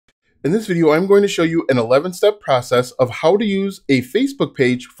In this video, I'm going to show you an 11-step process of how to use a Facebook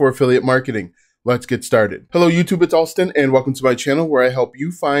page for affiliate marketing. Let's get started. Hello YouTube, it's Alston and welcome to my channel where I help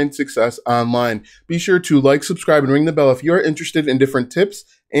you find success online. Be sure to like, subscribe, and ring the bell if you are interested in different tips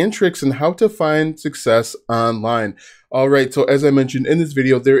and tricks on how to find success online. All right, so as I mentioned in this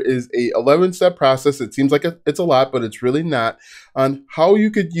video, there is a 11-step process. It seems like it's a lot, but it's really not, on how you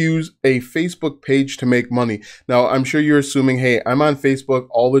could use a Facebook page to make money. Now, I'm sure you're assuming, hey, I'm on Facebook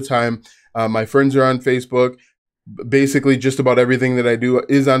all the time. My friends are on Facebook. Basically, just about everything that I do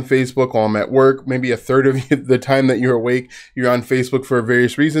is on Facebook while I'm at work. Maybe a third of the time that you're awake, you're on Facebook for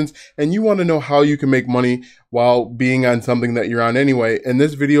various reasons, and you want to know how you can make money while being on something that you're on anyway. And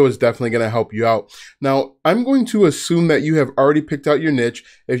this video is definitely going to help you out. Now, I'm going to assume that you have already picked out your niche.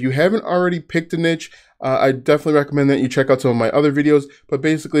 If you haven't already picked a niche, I definitely recommend that you check out some of my other videos. But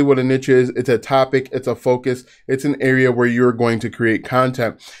basically what a niche is, it's a topic, it's a focus, it's an area where you're going to create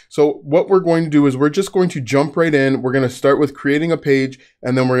content. So what we're going to do is we're just going to jump right in. We're going to start with creating a page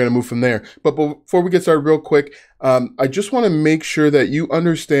and then we're going to move from there. But before we get started real quick, I just want to make sure that you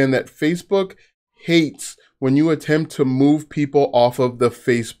understand that Facebook hates when you attempt to move people off of the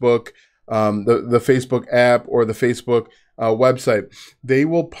Facebook, the Facebook app or the Facebook website. They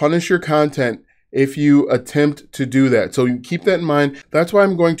will punish your content if you attempt to do that. So you keep that in mind. That's why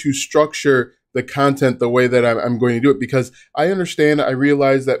I'm going to structure the content the way that I'm going to do it, because I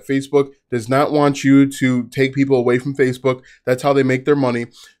realize that Facebook does not want you to take people away from Facebook. That's how they make their money.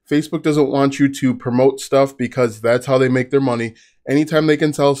 Facebook doesn't want you to promote stuff because that's how they make their money. Anytime they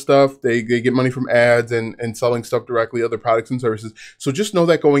can sell stuff, they get money from ads and selling stuff directly, other products and services. So just know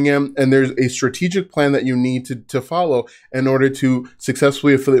that going in, and there's a strategic plan that you need to follow in order to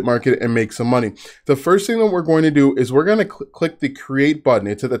successfully affiliate market and make some money. The first thing that we're going to do is we're going to click the create button.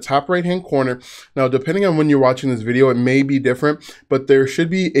 It's at the top right-hand corner. Now, depending on when you're watching this video, it may be different, but there should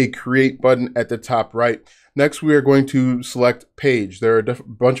be a create button at the top right. Next, we are going to select page. There are a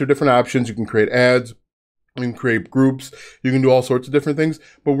bunch of different options. You can create ads, you can create groups, you can do all sorts of different things,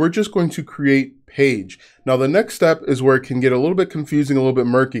 but we're just going to create page. Now, the next step is where it can get a little bit confusing, a little bit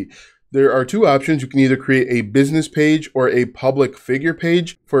murky. There are two options. You can either create a business page or a public figure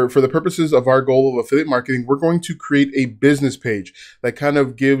page. For the purposes of our goal of affiliate marketing, we're going to create a business page that kind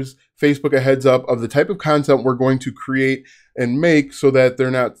of gives Facebook a heads up of the type of content we're going to create and make so that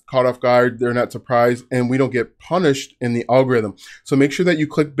they're not caught off guard, they're not surprised, and we don't get punished in the algorithm. So make sure that you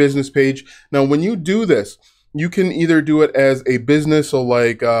click business page. Now, when you do this, you can either do it as a business, so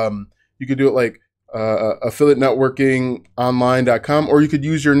like you could do it like affiliate networking online.com, or you could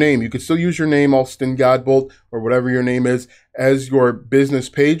use your name. You could still use your name, Alston Godbolt, or whatever your name is, as your business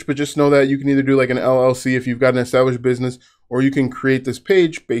page, but just know that you can either do like an LLC if you've got an established business, or you can create this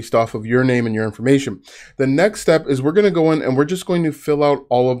page based off of your name and your information. The next step is we're going to go in and we're just going to fill out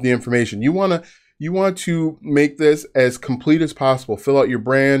all of the information. You want to make this as complete as possible. Fill out your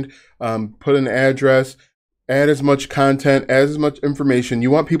brand, put an address, add as much content, add as much information.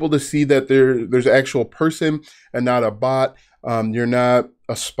 You want people to see that there's an actual person and not a bot. You're not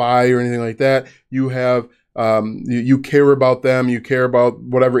a spy or anything like that. You have you care about them. You care about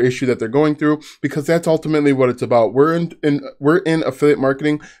whatever issue that they're going through, because that's ultimately what it's about. We're in affiliate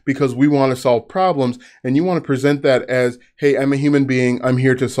marketing because we want to solve problems, and you want to present that as, hey, I'm a human being. I'm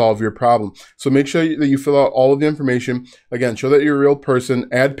here to solve your problem. So make sure that you fill out all of the information. Again, show that you're a real person.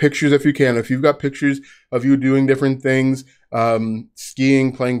 Add pictures if you can. If you've got pictures of you doing different things,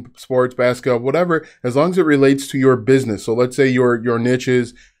 skiing, playing sports, basketball, whatever, as long as it relates to your business. So let's say your niche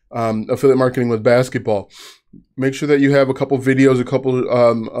is affiliate marketing with basketball. Make sure that you have a couple videos, a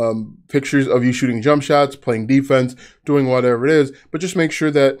couple pictures of you shooting jump shots, playing defense, doing whatever it is, but just make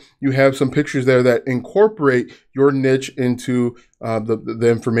sure that you have some pictures there that incorporate your niche into the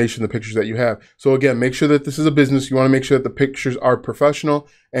information, the pictures that you have. So again, make sure that this is a business. You want to make sure that the pictures are professional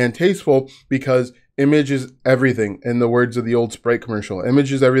and tasteful, because image is everything, in the words of the old Sprite commercial.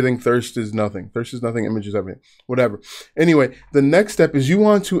 Image is everything, thirst is nothing. Thirst is nothing, image is everything. Whatever. Anyway, the next step is you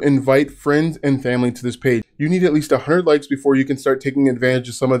want to invite friends and family to this page. You need at least 100 likes before you can start taking advantage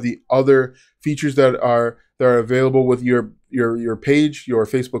of some of the other features that are available with your page, your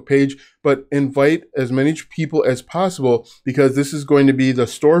Facebook page. But invite as many people as possible, because this is going to be the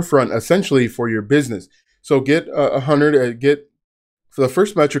storefront essentially for your business. So get 100, for the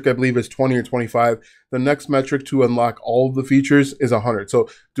first metric, I believe, is 20 or 25. The next metric to unlock all of the features is 100. So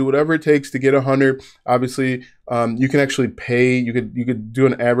do whatever it takes to get 100. Obviously, you can actually pay. You could do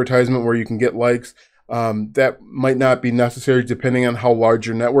an advertisement where you can get likes. That might not be necessary depending on how large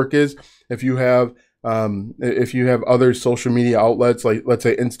your network is. If you have If you have other social media outlets, like let's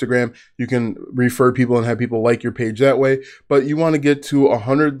say Instagram, you can refer people and have people like your page that way. But you want to get to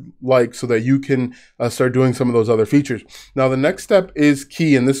 100 likes so that you can start doing some of those other features. Now, the next step is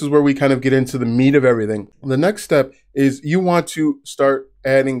key, and this is where we kind of get into the meat of everything. The next step is you want to start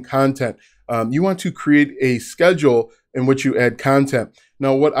adding content. You want to create a schedule in which you add content.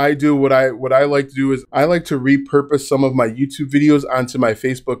 Now, what I do, what I like to do is I like to repurpose some of my YouTube videos onto my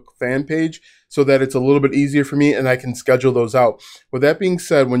Facebook fan page so that it's a little bit easier for me and I can schedule those out. With that being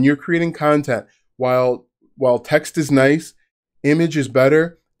said, when you're creating content, while text is nice, image is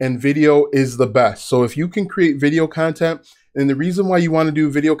better, and video is the best. So if you can create video content, and the reason why you want to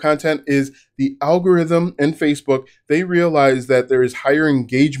do video content is the algorithm and Facebook, they realize that there is higher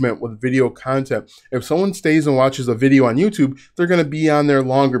engagement with video content. If someone stays and watches a video on YouTube, they're going to be on there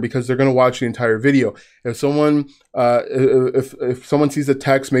longer because they're going to watch the entire video. If someone if someone sees a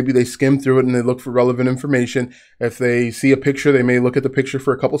text, maybe they skim through it and they look for relevant information. If they see a picture, they may look at the picture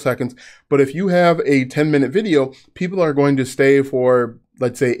for a couple seconds. But if you have a 10-minute video, people are going to stay for,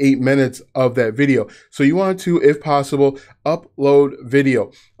 let's say, 8 minutes of that video. So you want to, if possible, upload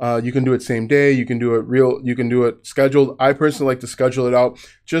video. You can do it same day. You can do it scheduled. I personally like to schedule it out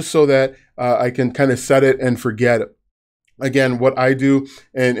just so that I can kind of set it and forget it. Again, what I do,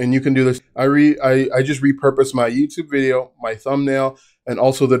 and you can do this, I just repurpose my YouTube video, my thumbnail, and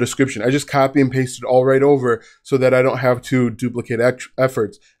also the description. I just copy and paste it all right over so that I don't have to duplicate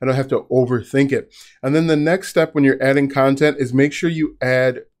efforts. I don't have to overthink it. And then the next step when you're adding content is make sure you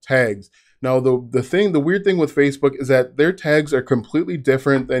add tags. Now, the weird thing with Facebook is that their tags are completely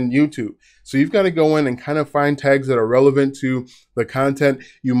different than YouTube. So you've got to go in and kind of find tags that are relevant to the content.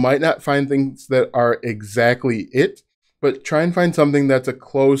 You might not find things that are exactly it, but try and find something that's a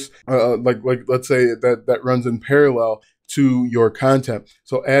close, like let's say that runs in parallel to your content.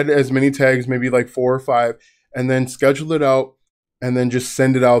 So add as many tags, maybe like 4 or 5, and then schedule it out and then just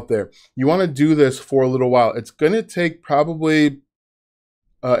send it out there. You want to do this for a little while. It's going to take probably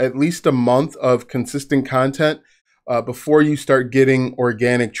at least a month of consistent content before you start getting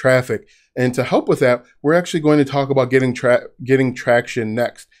organic traffic. And to help with that, we're actually going to talk about getting traction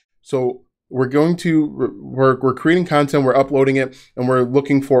next. So we're creating content, we're uploading it, and we're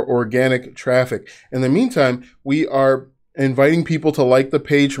looking for organic traffic. In the meantime, we are inviting people to like the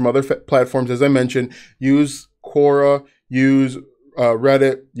page from other platforms. As I mentioned, use Quora, use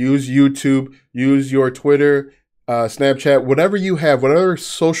Reddit, use YouTube, use your Twitter, Snapchat, whatever you have, whatever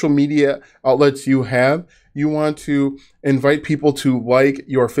social media outlets you have, you want to invite people to like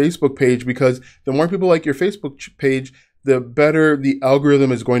your Facebook page, because the more people like your Facebook page, the better the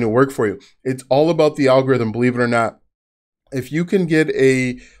algorithm is going to work for you. It's all about the algorithm, believe it or not. If you can get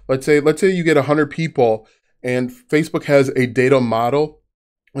let's say you get 100 people and Facebook has a data model,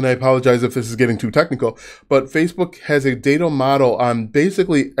 and I apologize if this is getting too technical, but Facebook has a data model on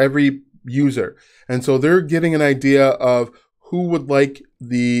basically every user. And so they're getting an idea of who would like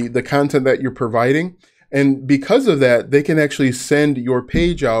the content that you're providing. And because of that, they can actually send your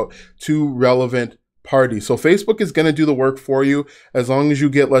page out to relevant party. So Facebook is going to do the work for you as long as you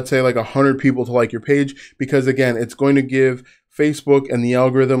get, let's say, like 100 people to like your page, because again, it's going to give Facebook and the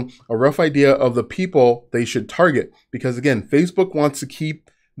algorithm a rough idea of the people they should target, because again, Facebook wants to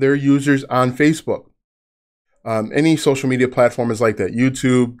keep their users on Facebook. Any social media platform is like that.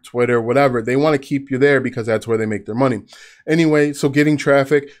 YouTube, Twitter, whatever. They want to keep you there because that's where they make their money. Anyway, so getting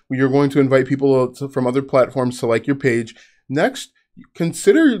traffic, you're going to invite people from other platforms to like your page. Next,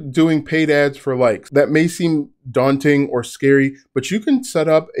 consider doing paid ads for likes. That may seem daunting or scary, but you can set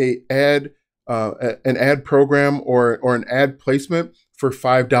up an ad program or an ad placement for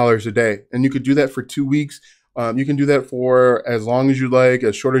 $5 a day. And you could do that for 2 weeks. You can do that for as long as you like,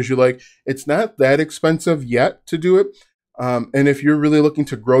 as short as you like. It's not that expensive yet to do it. And if you're really looking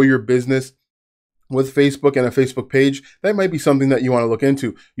to grow your business with Facebook and a Facebook page, that might be something that you want to look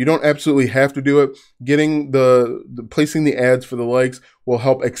into. You don't absolutely have to do it. Getting placing the ads for the likes will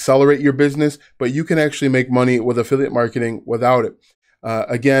help accelerate your business, but you can actually make money with affiliate marketing without it.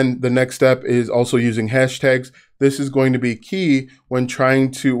 Again, the next step is also using hashtags. This is going to be key when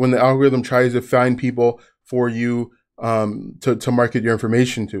the algorithm tries to find people for you to market your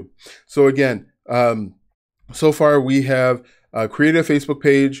information to. So again, so far we have created a Facebook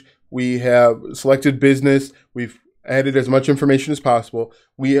page. We have selected business. We've added as much information as possible.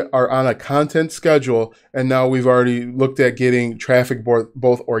 We are on a content schedule, and now we've already looked at getting traffic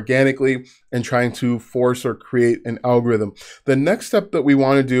both organically and trying to force or create an algorithm. The next step that we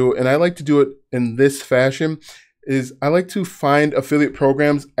want to do, and I like to do it in this fashion, is I like to find affiliate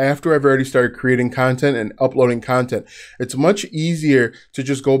programs after I've already started creating content and uploading content. It's much easier to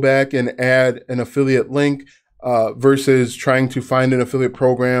just go back and add an affiliate link versus trying to find an affiliate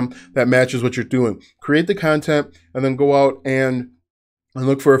program that matches what you're doing. Create the content and then go out and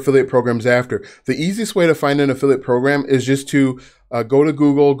look for affiliate programs after. The easiest way to find an affiliate program is just to go to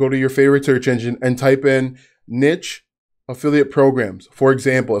Google, go to your favorite search engine and type in niche affiliate programs. For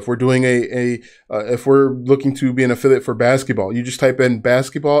example, if we're doing if we're looking to be an affiliate for basketball, you just type in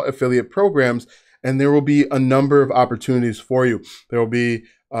basketball affiliate programs and there will be a number of opportunities for you. There will be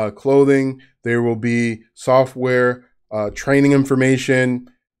clothing, there will be software, training information,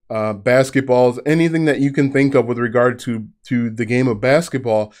 basketballs, anything that you can think of with regard to the game of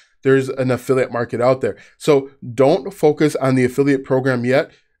basketball. There's an affiliate market out there. So don't focus on the affiliate program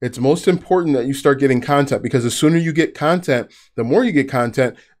yet. It's most important that you start getting content, because the sooner you get content, the more you get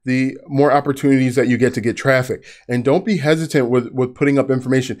content, the more opportunities that you get to get traffic. And don't be hesitant with putting up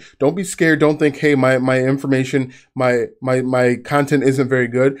information. Don't be scared. Don't think, hey, my information, my content isn't very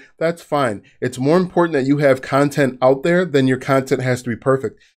good. That's fine. It's more important that you have content out there than your content has to be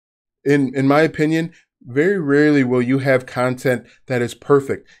perfect. In my opinion, very rarely will you have content that is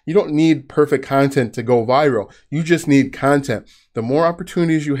perfect. You don't need perfect content to go viral. You just need content. The more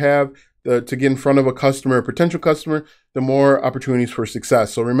opportunities you have to get in front of a customer, a potential customer, the more opportunities for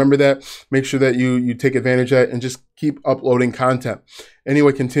success. So remember that. Make sure that you take advantage of that and just keep uploading content.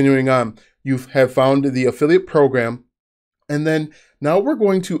 Anyway, continuing on, you have found the affiliate program. And then now we're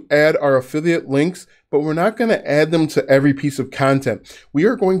going to add our affiliate links, but we're not going to add them to every piece of content. We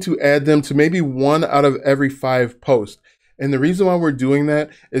are going to add them to maybe 1 out of every 5 posts. And the reason why we're doing that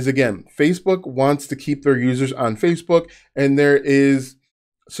is, again, Facebook wants to keep their users on Facebook, and there is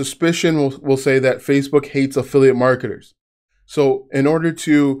suspicion, we'll say, that Facebook hates affiliate marketers. So in order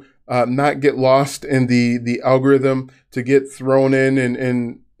to not get lost in the algorithm, to get thrown in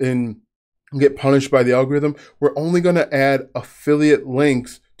and get punished by the algorithm, we're only going to add affiliate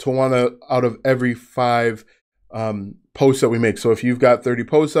links to 1 out of every 5 posts that we make. So if you've got 30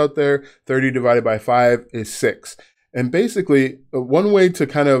 posts out there, 30 divided by 5 is 6. And basically, one way to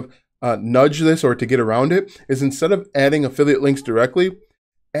kind of nudge this or to get around it is, instead of adding affiliate links directly,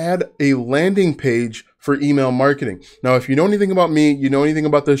 add a landing page for email marketing. Now, if you know anything about me, you know anything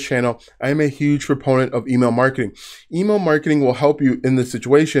about this channel, I am a huge proponent of email marketing. Email marketing will help you in this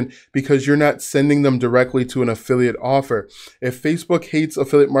situation because you're not sending them directly to an affiliate offer. If Facebook hates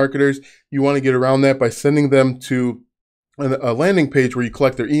affiliate marketers, you want to get around that by sending them to a landing page where you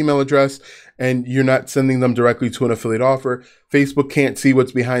collect their email address, and you're not sending them directly to an affiliate offer. Facebook can't see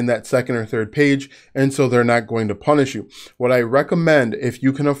what's behind that second or third page, and so they're not going to punish you. What I recommend, if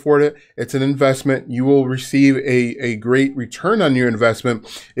you can afford it, it's an investment. You will receive a great return on your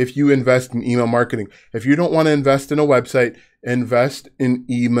investment if you invest in email marketing. If you don't want to invest in a website, invest in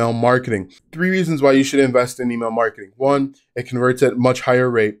email marketing. 3 reasons why you should invest in email marketing. 1, it converts at a much higher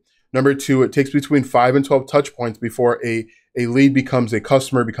rate. Number 2, it takes between 5 and 12 touch points before a lead becomes a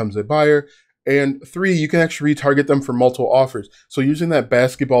customer, becomes a buyer. And 3, you can actually retarget them for multiple offers. So using that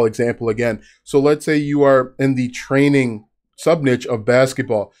basketball example again. So let's say you are in the training sub niche of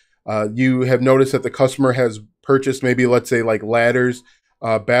basketball. You have noticed that the customer has purchased maybe, let's say, like ladders,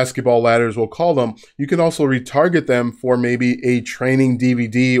 basketball ladders, we'll call them. You can also retarget them for maybe a training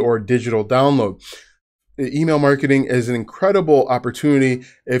DVD or digital download. Email marketing is an incredible opportunity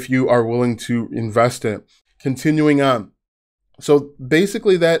if you are willing to invest in it. Continuing on. So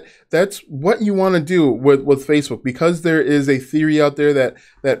basically that's what you want to do with Facebook, because there is a theory out there that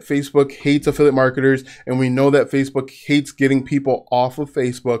Facebook hates affiliate marketers, and we know that Facebook hates getting people off of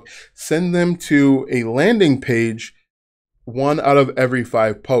Facebook. Send them to a landing page 1 out of every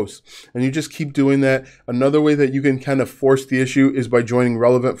 5 posts. And you just keep doing that. Another way that you can kind of force the issue is by joining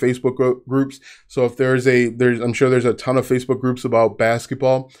relevant Facebook groups. So if I'm sure there's a ton of Facebook groups about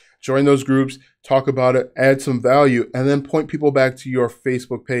basketball. Join those groups, talk about it, add some value, and then point people back to your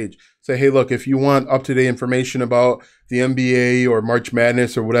Facebook page. Say, hey, look, if you want up-to-date information about the NBA or March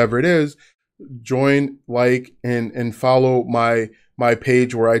Madness or whatever it is, join, like, and follow my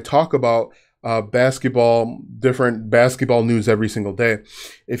page where I talk about different basketball news every single day.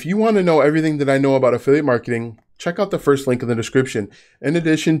 If you want to know everything that I know about affiliate marketing, check out the first link in the description. In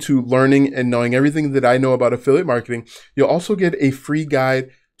addition to learning and knowing everything that I know about affiliate marketing, you'll also get a free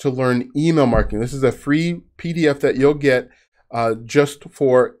guide to learn email marketing. This is a free PDF that you'll get just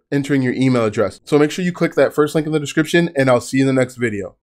for entering your email address. So make sure you click that first link in the description, and I'll see you in the next video.